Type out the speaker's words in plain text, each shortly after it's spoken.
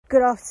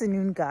Good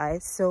afternoon,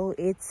 guys. So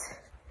it's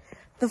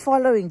the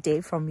following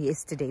day from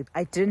yesterday.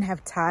 I didn't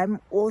have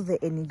time or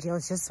the energy. I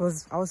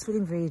was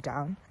feeling very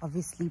down,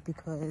 obviously,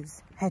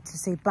 because I had to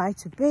say bye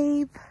to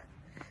babe.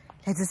 I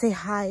had to say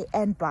hi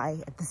and bye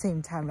at the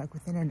same time, like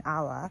within an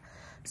hour.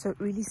 So it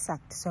really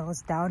sucked. So I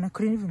was down. I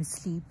couldn't even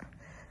sleep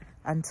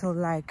until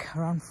like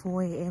around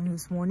 4 a.m.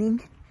 this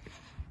morning.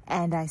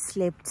 And I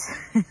slept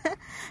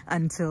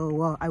until,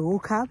 well, I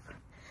woke up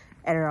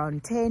at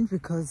around 10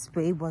 because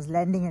babe was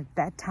landing at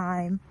that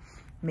time.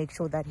 Make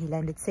sure that he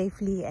landed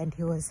safely and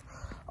he was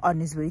on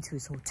his way to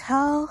his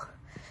hotel.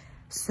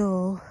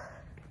 So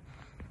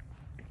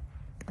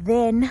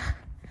then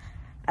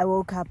I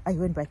woke up, I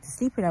went back to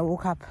sleep, and I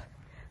woke up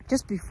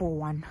just before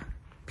 1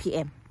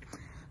 p.m.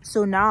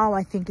 So now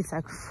I think it's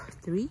like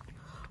 3,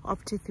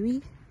 up to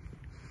 3.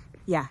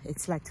 Yeah,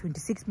 it's like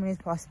 26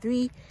 minutes past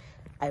 3.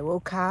 I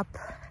woke up,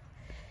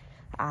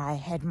 I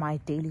had my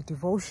daily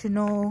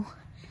devotional,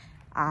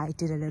 I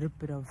did a little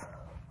bit of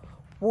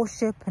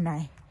worship, and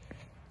I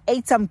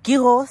ate some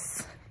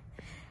gyros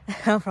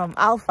from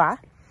Alpha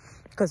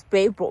because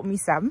babe brought me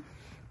some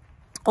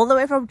all the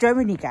way from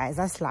Germany, guys.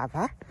 That's love,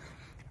 huh?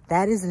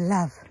 That is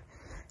love.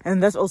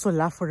 And that's also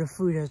love for the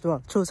food as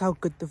well. Shows how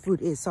good the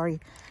food is. Sorry,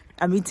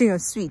 I'm eating a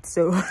sweet,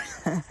 so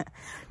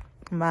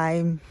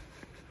my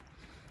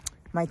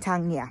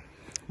tongue, yeah,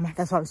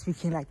 that's why I'm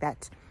speaking like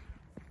that.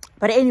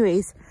 But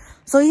anyways,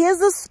 so here's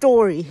the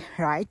story,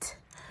 right?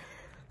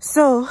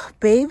 So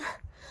babe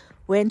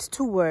went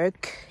to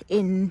work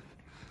in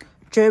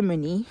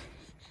Germany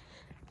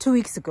 2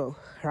 weeks ago,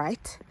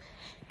 right?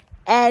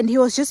 And he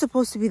was just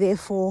supposed to be there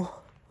for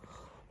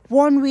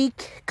 1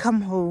 week,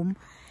 come home,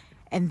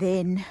 and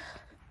then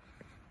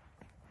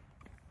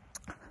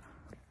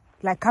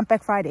like come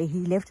back Friday. He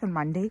left on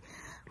Monday.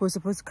 He was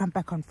supposed to come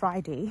back on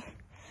Friday,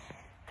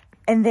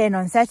 and then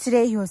on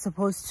Saturday he was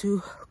supposed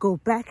to go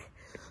back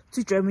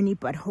to Germany,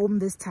 but home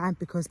this time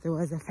because there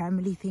was a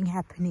family thing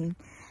happening.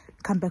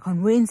 Come back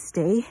on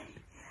Wednesday,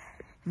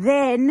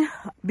 then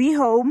be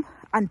home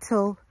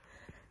until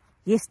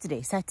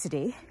yesterday,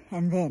 Saturday,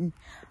 and then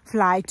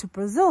fly to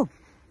Brazil.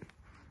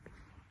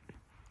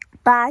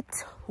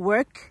 But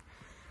work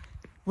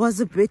was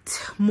a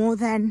bit more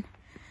than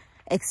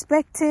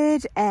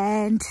expected,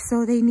 and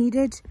so they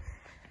needed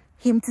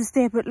him to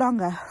stay a bit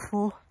longer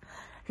for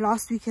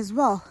last week as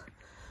well.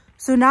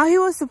 So now he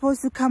was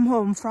supposed to come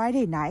home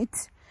Friday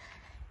night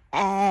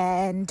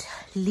and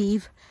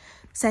leave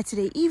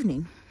Saturday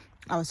evening.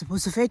 I was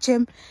supposed to fetch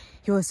him.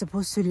 He was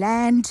supposed to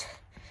land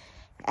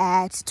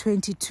at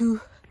 22:35.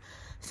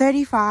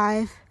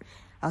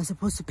 I was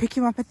supposed to pick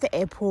him up at the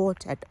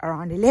airport at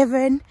around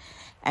 11,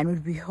 and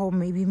we'd be home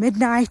maybe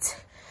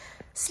midnight,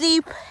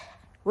 sleep,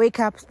 wake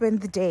up, spend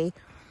the day,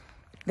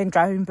 then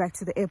drive him back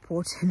to the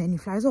airport, and then he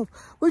flies off.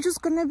 We're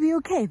just gonna be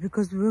okay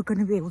because we were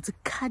gonna be able to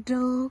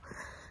cuddle,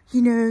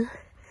 you know,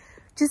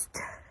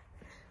 just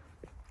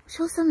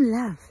show some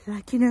love,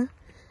 like, you know,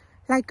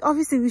 like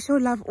obviously we show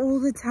love all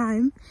the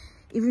time,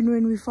 even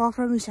when we're far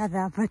from each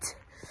other, but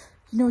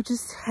you know,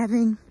 just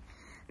having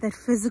that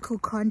physical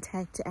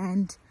contact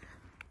and,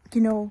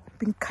 you know,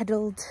 being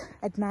cuddled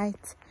at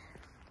night,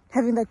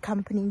 having that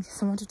company,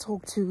 someone to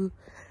talk to,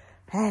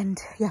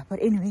 and yeah.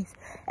 But anyways,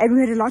 and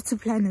we had a lot to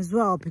plan as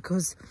well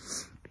because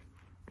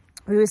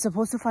we were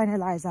supposed to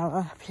finalize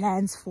our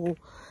plans for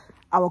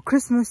our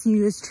Christmas New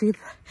Year's trip.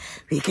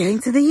 We're going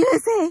to the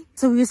USA,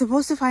 so we were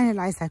supposed to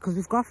finalize that because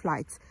we've got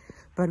flights,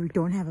 but we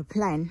don't have a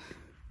plan.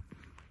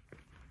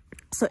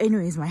 So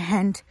anyways, my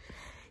hand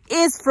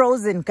is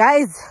frozen,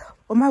 guys.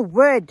 Oh my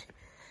word,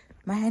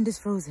 my hand is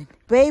frozen.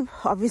 Babe,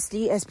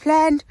 obviously, as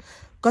planned,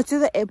 got to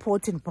the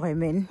airport in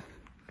Bremen.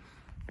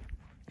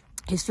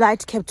 His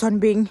flight kept on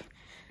being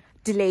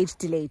delayed.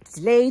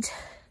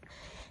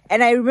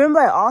 And I remember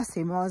I asked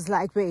him, I was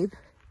like, babe,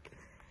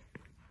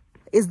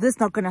 is this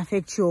not going to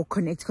affect your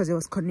connect? Because it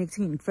was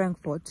connecting in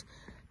Frankfurt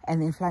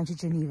and then flying to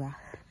Geneva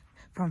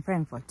from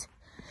Frankfurt.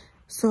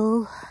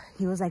 So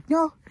he was like,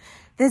 no,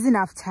 there's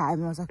enough time.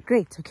 And I was like,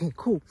 great, okay,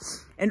 cool.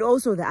 And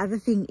also the other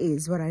thing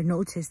is, what I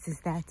noticed is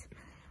that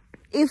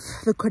if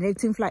the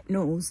connecting flight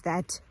knows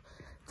that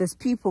there's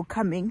people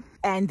coming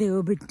and they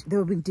will be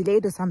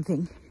delayed or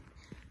something,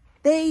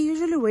 they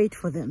usually wait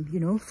for them, you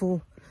know,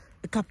 for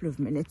a couple of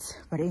minutes.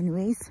 But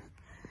anyways,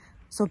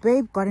 so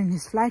babe got in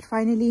his flight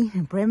finally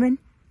in Bremen.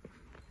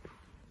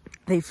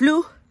 They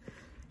flew,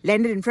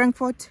 landed in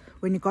Frankfurt.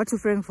 When he got to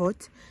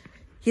Frankfurt,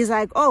 he's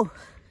like, oh,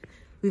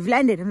 we've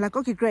landed. I'm like,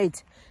 okay,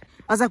 great.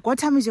 I was like, what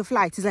time is your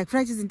flight? He's like,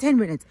 flight is in 10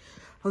 minutes.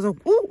 I was like,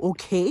 oh,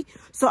 okay.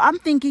 So I'm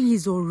thinking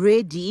he's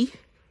already,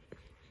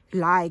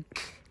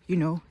 like, you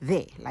know,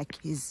 there. Like,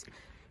 he's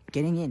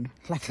getting in,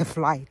 like the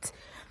flight.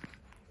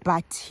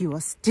 But he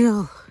was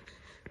still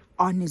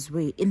on his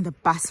way in the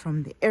bus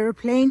from the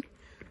airplane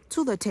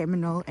to the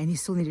terminal, and he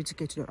still needed to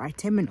get to the right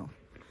terminal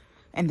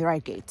and the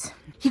right gate.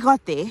 He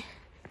got there.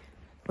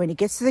 When he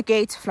gets to the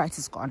gate, flight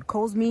is gone.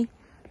 Calls me.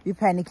 We're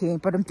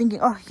panicking, but I'm thinking,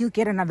 oh, he'll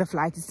get another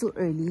flight. It's still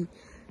early.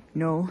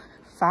 No,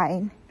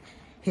 fine.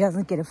 He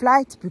doesn't get a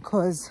flight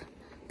because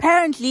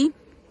apparently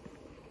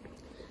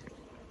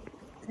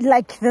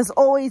like there's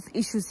always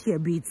issues here,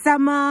 be it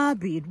summer,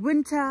 be it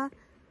winter,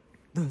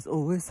 there's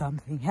always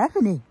something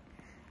happening.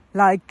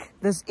 Like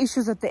there's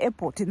issues at the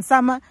airport. In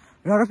summer,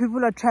 a lot of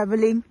people are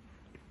traveling,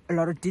 a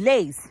lot of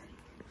delays.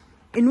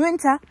 In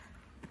winter,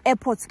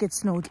 airports get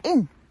snowed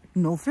in,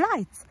 no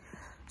flights.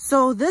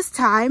 So this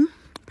time,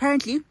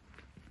 apparently,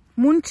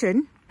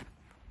 München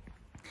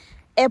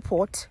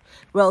airport,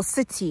 well,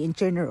 city in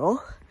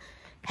general,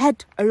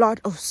 had a lot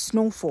of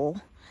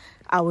snowfall,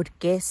 I would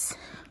guess,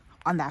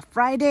 on that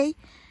Friday,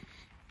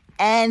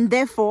 and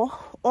therefore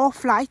all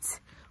flights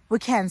were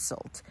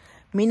cancelled,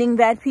 meaning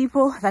that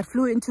people that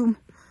flew into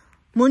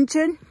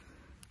München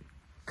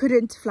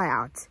couldn't fly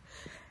out.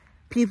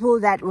 People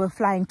that were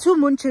flying to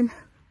München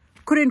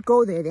couldn't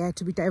go there. They had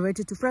to be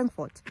diverted to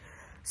Frankfurt.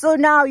 So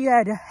now you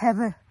had to have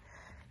an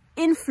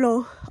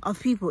influx of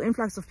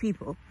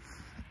people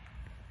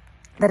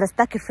that are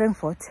stuck at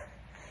Frankfurt,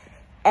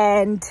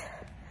 and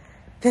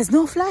there's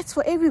no flights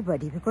for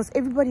everybody because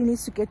everybody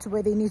needs to get to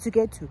where they need to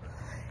get to.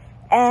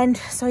 And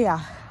so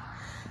yeah,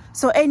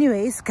 so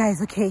anyways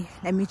guys, okay,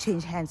 let me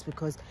change hands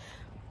because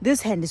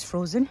this hand is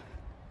frozen.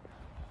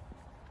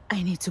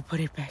 I need to put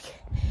it back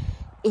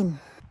in.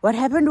 What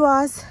happened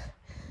was,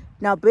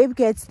 now babe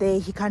gets there,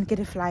 he can't get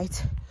a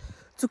flight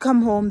to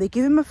come home. They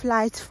give him a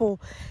flight for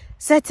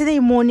Saturday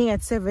morning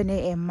at 7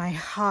 a.m. My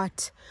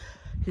heart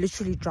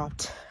literally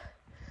dropped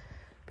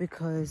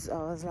because I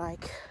was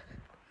like,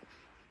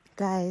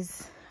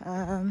 guys,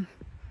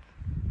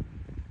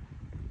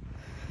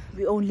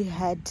 we only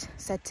had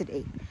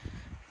Saturday,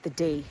 the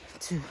day,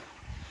 to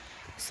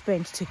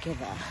spend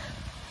together.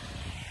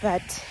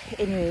 But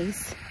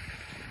anyways,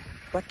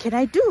 what can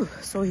I do?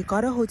 So he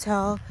got a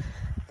hotel.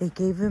 They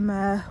gave him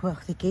a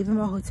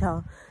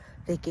hotel.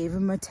 They gave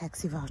him a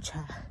taxi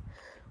voucher.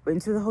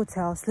 Went to the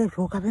hotel, slept,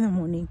 woke up in the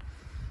morning,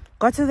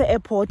 got to the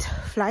airport,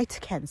 flight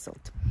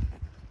cancelled.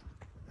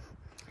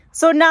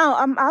 So now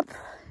I'm up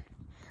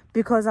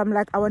because I'm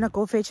like, I want to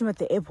go fetch him at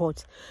the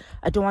airport.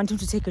 I don't want him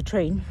to take a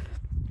train.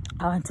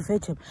 I want to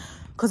fetch him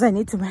because I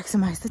need to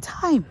maximize the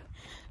time,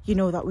 you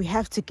know, that we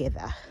have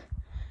together.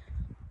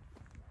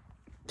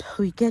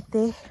 We get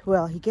there,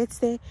 well, he gets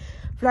there,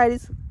 flight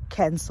is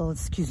cancelled,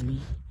 excuse me.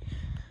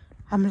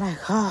 I'm like,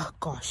 oh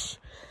gosh.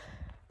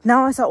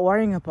 Now I start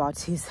worrying about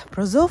his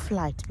Brazil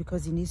flight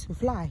because he needs to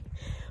fly.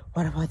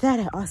 What about that?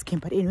 I asked him,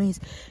 but anyways,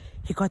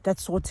 he got that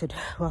sorted.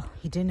 Well,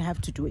 he didn't have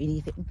to do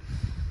anything.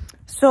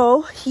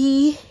 So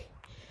he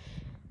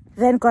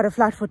then got a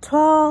flight for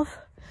 12.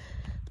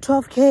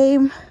 12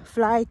 came,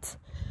 flight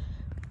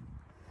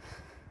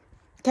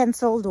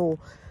cancelled or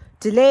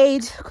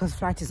delayed because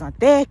flight is not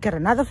there. Get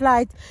another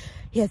flight.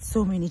 He had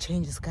so many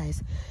changes,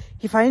 guys.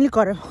 He finally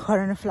got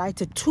on a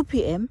flight at 2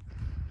 p.m.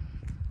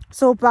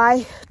 So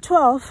by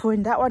 12,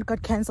 when that one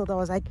got cancelled, I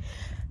was like,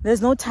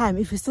 there's no time.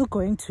 If he's still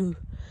going to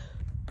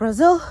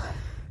Brazil,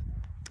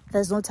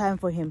 there's no time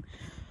for him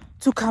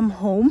to come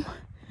home,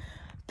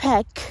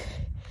 pack,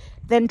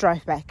 then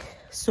drive back.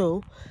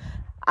 So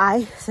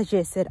I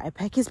suggested I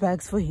pack his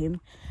bags for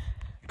him,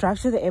 drive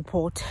to the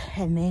airport,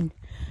 and then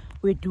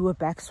we do a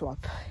bag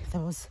swap.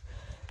 That was,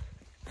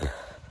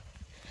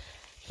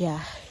 yeah,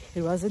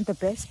 it wasn't the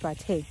best,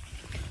 but hey.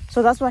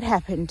 So that's what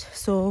happened.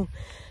 So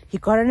he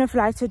got on a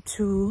flight at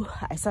 2.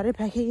 I started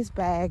packing his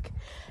bag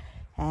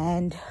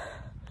and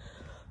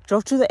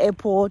drove to the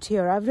airport. He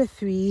arrived at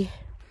 3.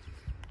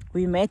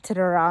 We met at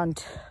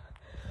around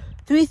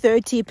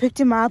 3:30, picked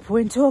him up,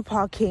 went to a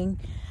parking,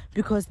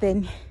 because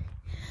then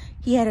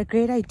he had a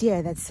great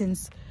idea that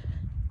since,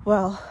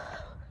 well,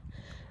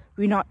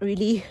 we're not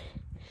really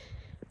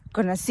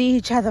gonna see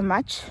each other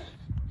much,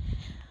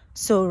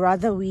 so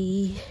rather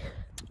we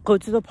go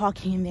to the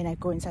parking and then I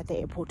go inside the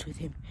airport with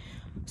him.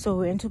 So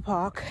we went to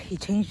park. He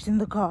changed in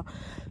the car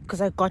because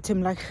I got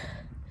him like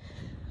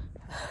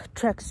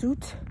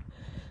tracksuit,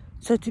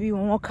 so to be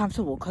more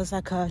comfortable, because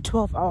like a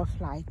 12-hour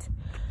flight.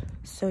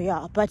 So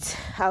yeah, but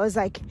I was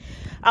I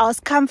was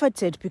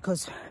comforted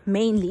because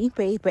mainly,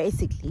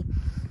 basically,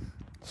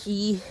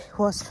 he's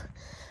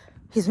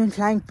been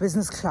flying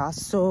business class,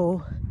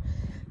 so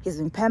he's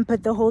been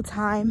pampered the whole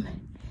time,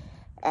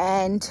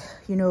 and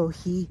you know,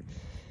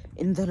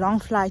 in the long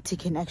flight he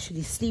can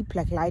actually sleep,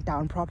 like lie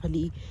down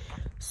properly.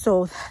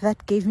 So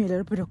that gave me a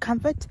little bit of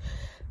comfort,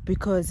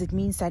 because it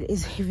means that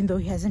even though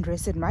he hasn't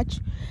rested much,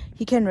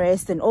 he can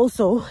rest. And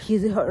also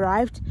he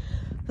arrived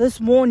this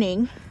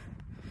morning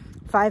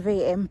 5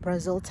 a.m.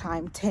 Brazil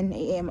time, 10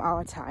 a.m.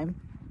 our time,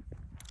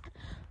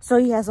 so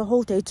he has a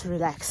whole day to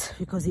relax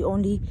because he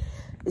only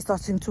is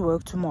starting to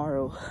work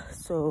tomorrow.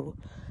 So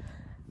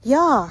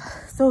yeah,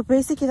 so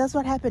basically that's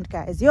what happened,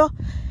 guys.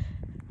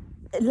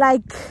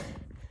 Like,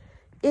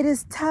 it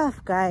is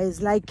tough,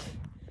 guys. Like,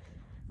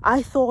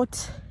 I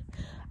thought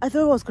it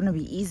was gonna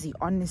be easy,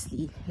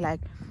 honestly.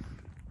 Like,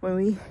 when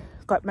we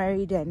got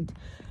married and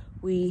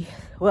when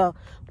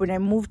I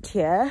moved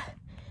here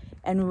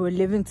and we were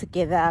living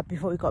together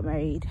before we got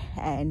married,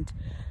 and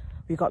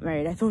we got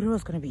married, I thought it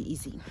was gonna be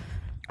easy.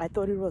 I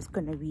thought it was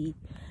gonna be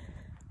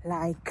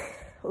like,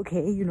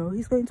 okay, you know,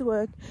 he's going to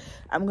work,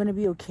 I'm gonna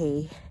be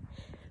okay.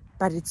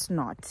 but it's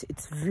not.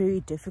 It's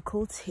very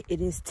difficult. It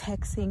is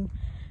taxing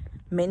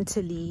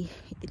mentally,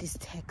 it is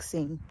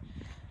taxing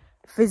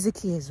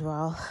physically as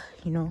well,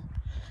 you know.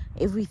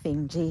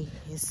 Everything, Jay,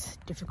 is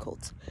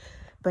difficult.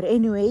 But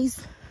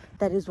anyways,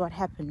 that is what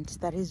happened.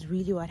 That is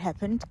really what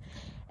happened.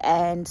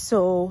 And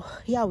so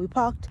yeah, we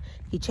parked,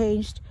 he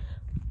changed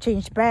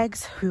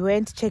bags, we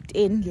went, checked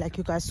in, like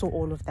you guys saw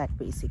all of that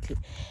basically,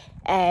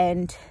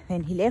 and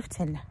then he left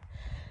and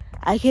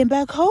I came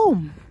back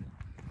home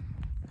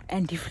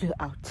and he flew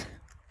out.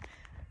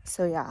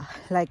 So yeah,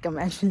 like I'm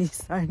actually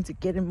starting to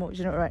get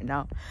emotional right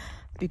now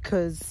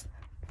because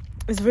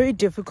it's very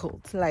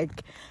difficult.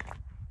 Like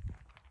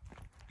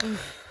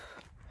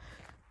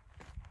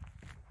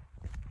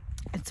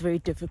it's very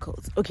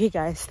difficult. Okay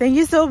guys, thank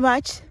you so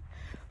much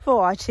for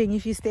watching.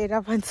 If you stayed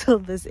up until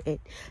this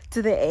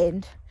to the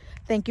end,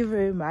 thank you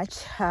very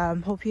much.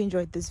 Hope you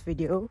enjoyed this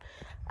video.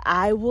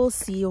 We will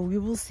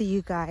see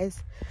you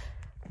guys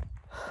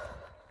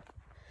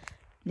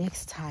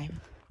next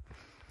time.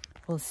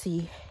 We'll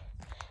see.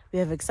 We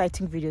have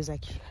exciting videos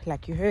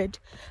like you heard.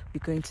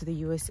 We're going to the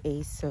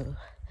USA, so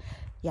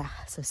yeah,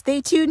 so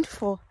stay tuned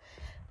for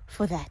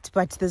that.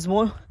 But there's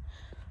more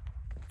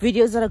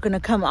videos that are going to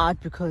come out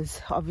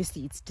because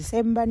obviously it's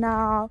December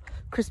now,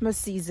 Christmas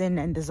season,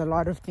 and there's a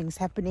lot of things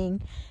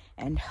happening.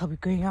 And we'll be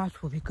going out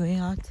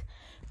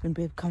when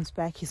babe comes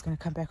back. He's going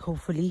to come back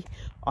hopefully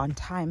on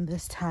time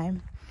this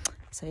time.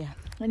 So yeah,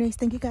 anyways,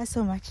 thank you guys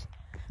so much.